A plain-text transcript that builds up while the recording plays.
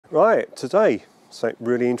Right, today, something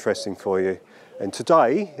really interesting for you. And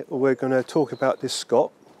today we're going to talk about this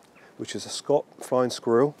Scott, which is a Scott Flying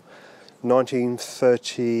Squirrel,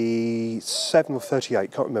 1937 or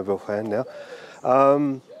 38, can't remember offhand now.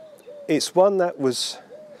 It's one that was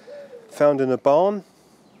found in a barn.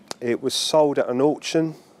 It was sold at an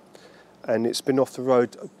auction and it's been off the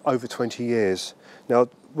road over 20 years. Now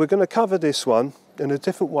we're going to cover this one in a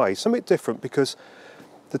different way, something different, because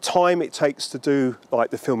the time it takes to do like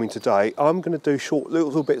the filming today, I'm going to do short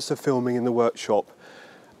little bits of filming in the workshop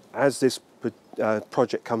as this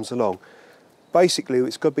project comes along. Basically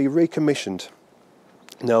it's going to be recommissioned.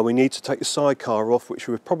 Now we need to take the sidecar off, which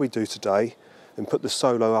we'll probably do today, and put the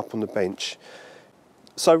solo up on the bench.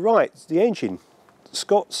 So right, the engine,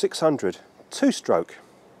 Scott 600, 2-stroke.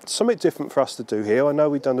 Something different for us to do here. I know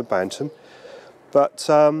we've done a Bantam, but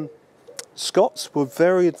Scotts were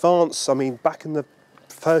very advanced, I mean back in the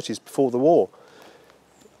 30s before the war.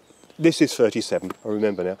 This is 37, I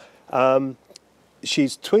remember now.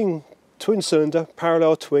 She's twin cylinder,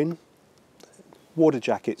 parallel twin, water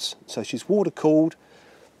jackets, so she's water cooled,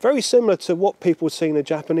 very similar to what people see in a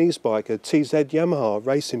Japanese bike, a TZ Yamaha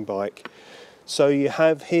racing bike. So you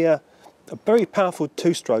have here a very powerful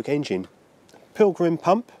 2-stroke engine, Pilgrim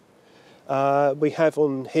pump. We have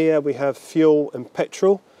on here, we have fuel and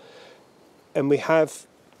petrol, and we have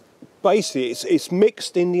basically it's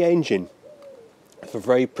mixed in the engine. It's a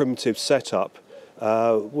very primitive setup.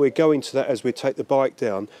 We'll go into that as we take the bike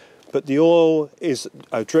down, but the oil is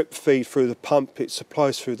a drip feed through the pump, it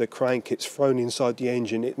supplies through the crank, it's thrown inside the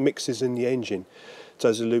engine, it mixes in the engine,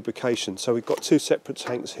 does a lubrication. So we've got 2 separate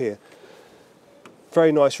tanks here.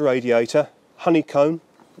 Very nice radiator, honeycomb.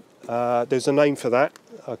 There's a name for that,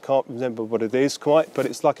 I can't remember what it is quite, but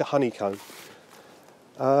it's like a honeycomb.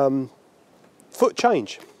 Foot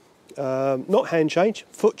change. Not hand change,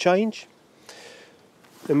 foot change.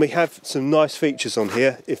 And we have some nice features on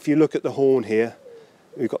here. If you look at the horn here,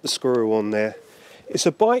 we've got the squirrel on there. It's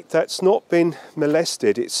a bike that's not been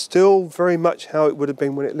molested. It's still very much how it would have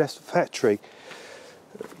been when it left the factory.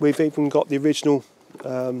 We've even got the original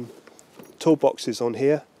toolboxes on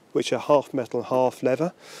here, which are half metal, half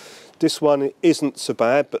leather. This one isn't so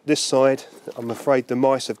bad, but this side, I'm afraid the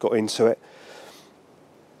mice have got into it.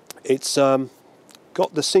 It's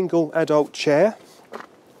got the single adult chair,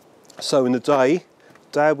 so in the day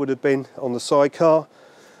Dad would have been on the sidecar,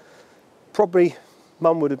 probably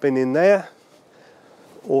Mum would have been in there,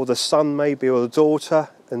 or the son maybe, or the daughter,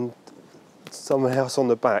 and someone else on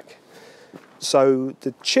the back. So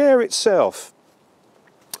the chair itself,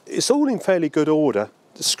 it's all in fairly good order.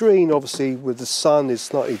 The screen obviously with the sun is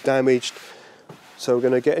slightly damaged, so we're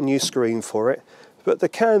going to get a new screen for it, but the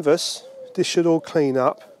canvas, this should all clean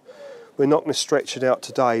up. We're not going to stretch it out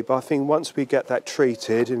today, but I think once we get that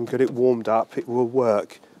treated and get it warmed up, it will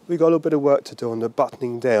work. We've got a little bit of work to do on the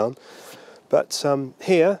buttoning down. But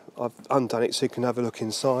here, I've undone it so you can have a look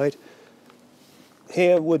inside.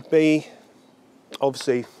 Here would be,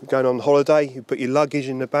 obviously, going on holiday, you put your luggage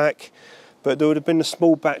in the back, but there would have been a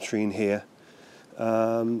small battery in here.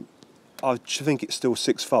 I think it's still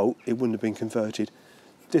 6 volt, it wouldn't have been converted.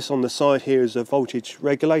 This on the side here is a voltage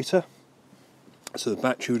regulator. So the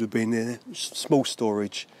battery would have been there, small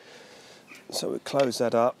storage. So we'll close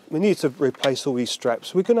that up. We need to replace all these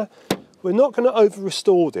straps. We're not going to over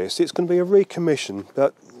restore this. It's going to be a recommission,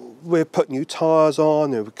 but we'll put new tyres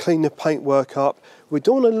on, and we'll clean the paintwork up. We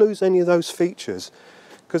don't want to lose any of those features,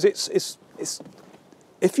 because it's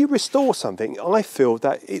if you restore something, I feel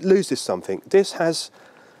that it loses something. It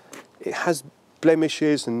has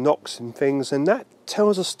blemishes and knocks and things, and that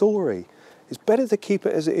tells a story. It's better to keep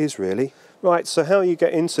it as it is, really. Right, so how you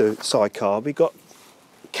get into sidecar, we've got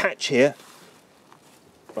a catch here.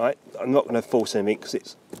 Right, I'm not going to force anything because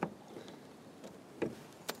it's...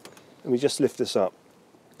 And we just lift this up.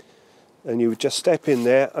 And you would just step in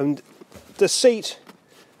there, and the seat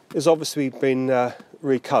has obviously been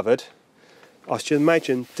recovered. I should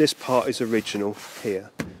imagine this part is original here,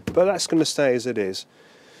 but that's going to stay as it is.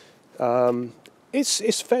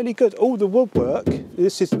 It's fairly good. All the woodwork,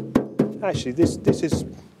 this is... Actually, this is...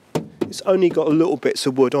 It's only got a little bits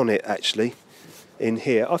of wood on it actually in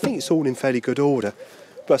here. I think it's all in fairly good order.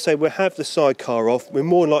 But I say we'll have the sidecar off. We're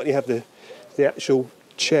more likely to have the actual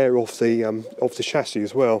chair off the chassis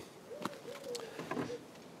as well.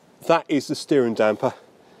 That is the steering damper,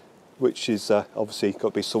 which is obviously got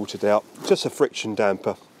to be sorted out. Just a friction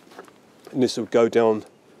damper. And this would go down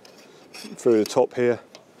through the top here.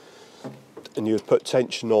 And you would put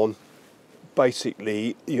tension on.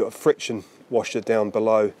 Basically, you've got a friction washer down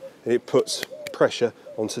below, and it puts pressure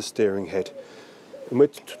onto the steering head. And we'll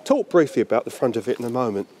talk briefly about the front of it in a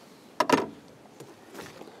moment.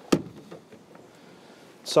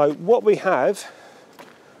 So what we have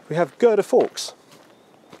girder forks.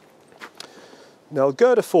 Now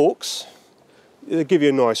girder forks, they'll give you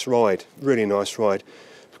a nice ride, really nice ride,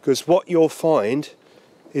 because what you'll find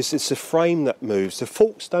is it's the frame that moves. The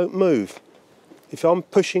forks don't move. If I'm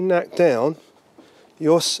pushing that down,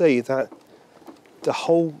 you'll see that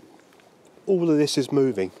all of this is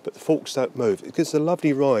moving, but the forks don't move. It gives a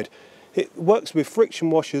lovely ride. It works with friction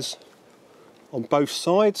washers on both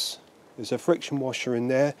sides. There's a friction washer in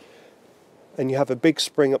there, and you have a big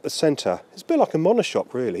spring up the centre. It's a bit like a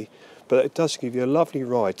monoshock really, but it does give you a lovely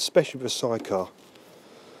ride, especially with a sidecar.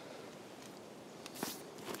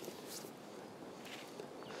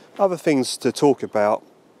 Other things to talk about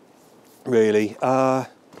really,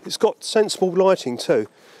 it's got sensible lighting too.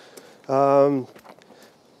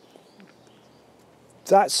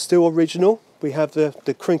 That's still original. We have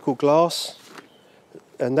the crinkle glass,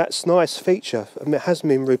 and that's a nice feature. I mean, it hasn't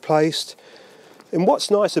been replaced. And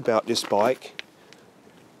what's nice about this bike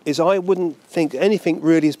is I wouldn't think anything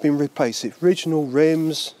really has been replaced. It's original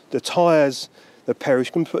rims, the tyres, the perish.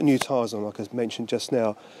 You can put new tyres on, like I mentioned just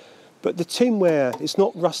now. But the tin wear, it's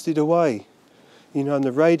not rusted away. You know, and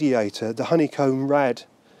the radiator, the honeycomb rad,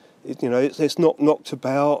 it's not knocked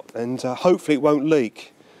about, and hopefully it won't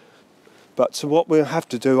leak. But so what we'll have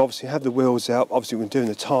to do, obviously have the wheels out, obviously we're doing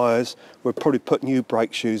the tyres, we'll probably put new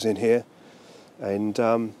brake shoes in here, and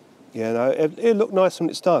it'll look nice when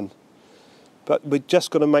it's done. But we've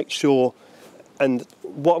just got to make sure, and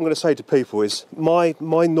what I'm going to say to people is, my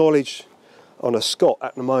knowledge on a Scott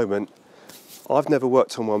at the moment, I've never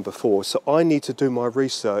worked on one before, so I need to do my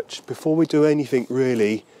research. Before we do anything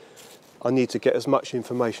really, I need to get as much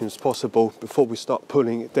information as possible before we start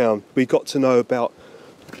pulling it down. We've got to know about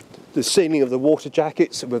the sealing of the water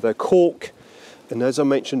jackets with a cork, and as I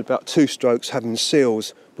mentioned about two strokes having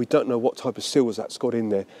seals, we don't know what type of seals that's got in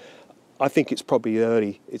there. I think it's probably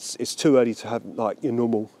early. It's too early to have like your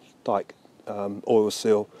normal oil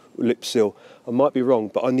seal, lip seal. I might be wrong,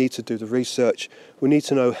 but I need to do the research. We need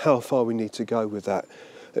to know how far we need to go with that.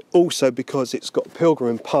 Also, because it's got a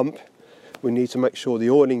Pilgrim pump, we need to make sure the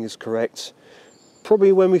oiling is correct.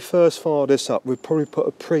 Probably when we first fire this up, we'd probably put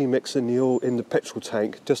a premix in the petrol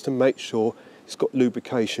tank just to make sure it's got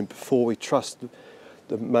lubrication before we trust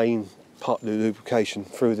the main part of the lubrication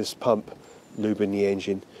through this pump, lubing the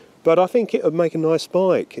engine. But I think it would make a nice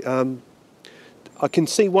bike. I can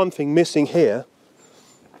see one thing missing here.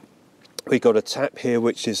 We got a tap here,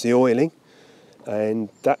 which is the oiling, and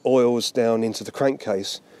that oils down into the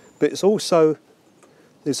crankcase. But it's also,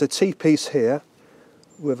 there's a T-piece here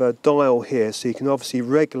with a dial here, so you can obviously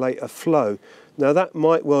regulate a flow. Now that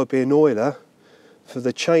might well be an oiler for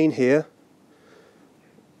the chain here,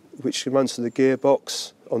 which runs to the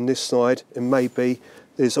gearbox on this side, and maybe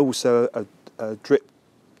there's also a drip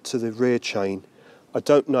to the rear chain. I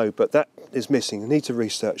don't know, but that is missing. I need to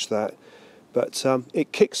research that. But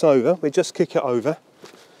it kicks over, we just kick it over,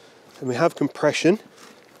 and we have compression.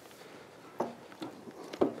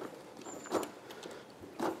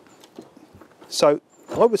 So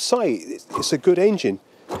I would say it's a good engine.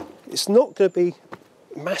 It's not going to be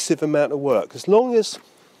a massive amount of work, as long as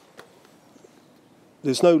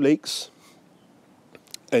there's no leaks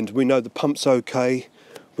and we know the pump's okay,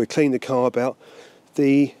 we clean the carb out.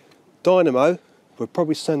 The dynamo, we'll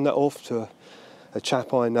probably send that off to a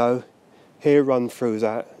chap I know. He'll run through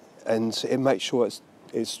that and it makes sure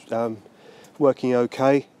it's working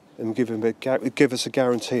okay, and give us a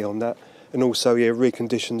guarantee on that. And also,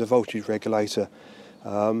 recondition the voltage regulator.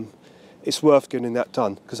 It's worth getting that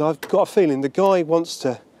done, because I've got a feeling the guy wants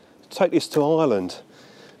to take this to Ireland,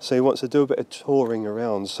 so he wants to do a bit of touring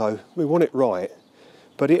around, so we want it right.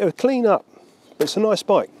 But it'll clean up, but it's a nice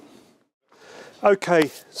bike. Okay,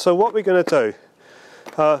 so what we're going to do,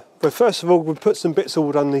 but first of all we'll put some bits of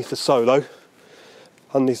wood underneath the Solo,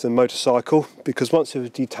 underneath the motorcycle, because once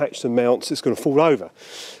we've detached the mounts it's going to fall over,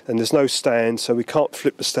 and there's no stand, so we can't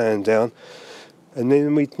flip the stand down. And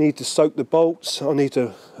then we need to soak the bolts. I need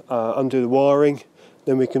to undo the wiring.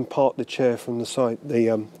 Then we can part the chair from the side,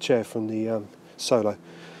 the chair from the Solo.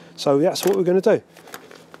 So that's what we're going to do.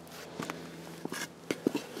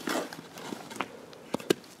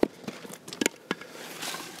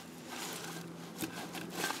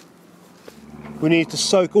 We need to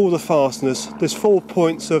soak all the fasteners. There's 4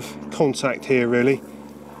 points of contact here really.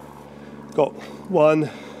 Got 1,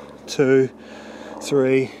 2,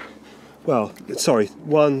 3. Well, sorry,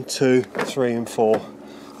 1, 2, 3 and 4.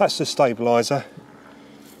 That's the stabiliser.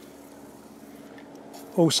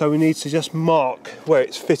 Also we need to just mark where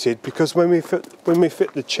it's fitted, because when we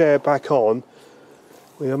fit the chair back on,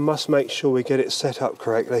 we must make sure we get it set up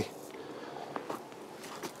correctly.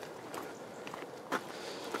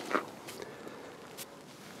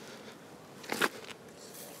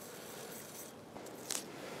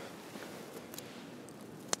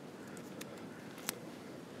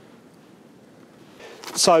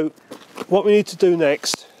 So what we need to do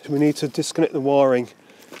next is we need to disconnect the wiring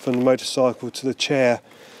from the motorcycle to the chair.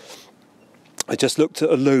 I just looked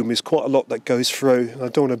at a loom, there's quite a lot that goes through, and I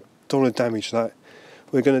don't want to damage that.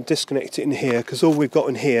 We're going to disconnect it in here, because all we've got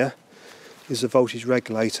in here is a voltage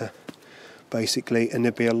regulator basically, and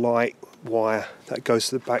there'll be a light wire that goes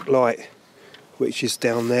to the back light, which is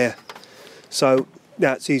down there. So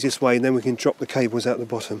that's the easiest way, and then we can drop the cables out the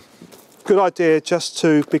bottom. Good idea just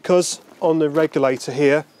to, because on the regulator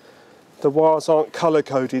here the wires aren't colour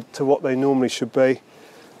coded to what they normally should be,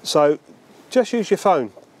 so just use your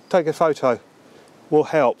phone, take a photo, will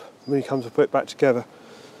help when you come to put it back together.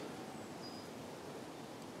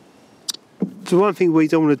 The one thing we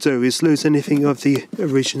don't want to do is lose anything of the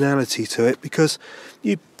originality to it, because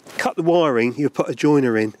you cut the wiring, you put a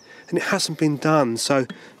joiner in, and it hasn't been done. So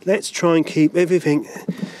let's try and keep everything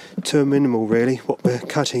to a minimal, really, what we're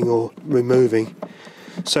cutting or removing.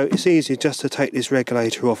 So it's easier just to take this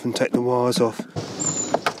regulator off and take the wires off.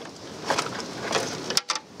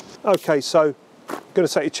 Okay, so I'm going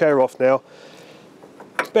to take your chair off now.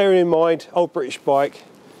 Bearing in mind, old British bike,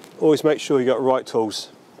 always make sure you got the right tools.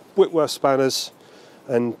 Whitworth spanners,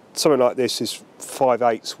 and something like this is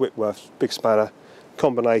 5/8 Whitworth big spanner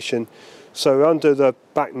combination. So undo the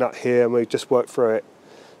back nut here and we just work through it.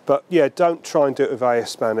 But yeah, don't try and do it with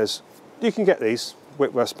AS spanners. You can get these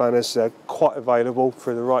Whitworth spanners, they're quite available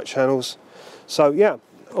through the right channels. So yeah,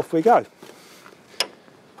 off we go.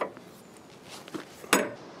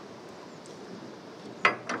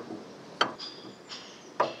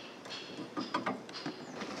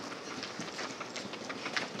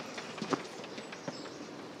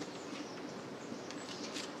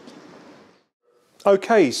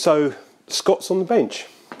 Okay, so Scott's on the bench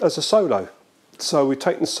as a solo. So we've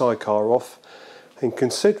taken the sidecar off, and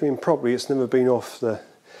considering probably it's never been off the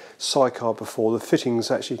sidecar before, the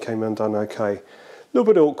fittings actually came undone okay. A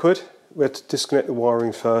little bit awkward, we had to disconnect the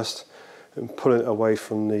wiring first and pull it away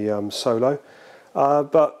from the solo.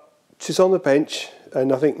 But she's on the bench,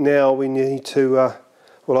 and I think now we need to,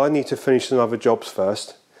 well, I need to finish some other jobs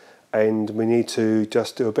first, and we need to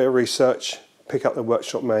just do a bit of research, pick up the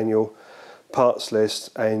workshop manual, parts list,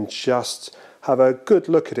 and just have a good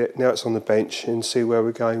look at it now it's on the bench and see where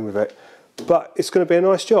we're going with it. But it's going to be a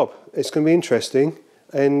nice job, it's going to be interesting,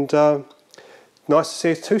 and nice to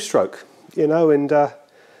see a two-stroke, you know, and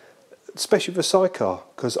especially for sidecar,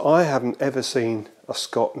 because I haven't ever seen a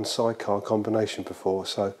Scott and sidecar combination before,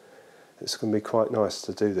 so it's going to be quite nice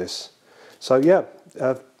to do this. So yeah,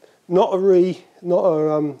 not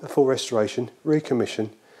a full restoration, recommission.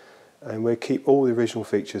 And we'll keep all the original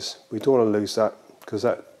features. We don't want to lose that, because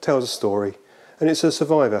that tells a story, and it's a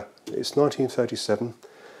survivor. It's 1937,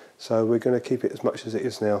 so we're going to keep it as much as it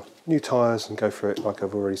is now. New tyres and go through it like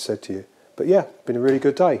I've already said to you. But yeah, been a really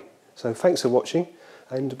good day. So thanks for watching,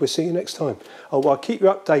 and we'll see you next time. Oh, well, I'll keep you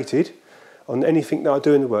updated on anything that I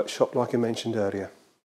do in the workshop like I mentioned earlier.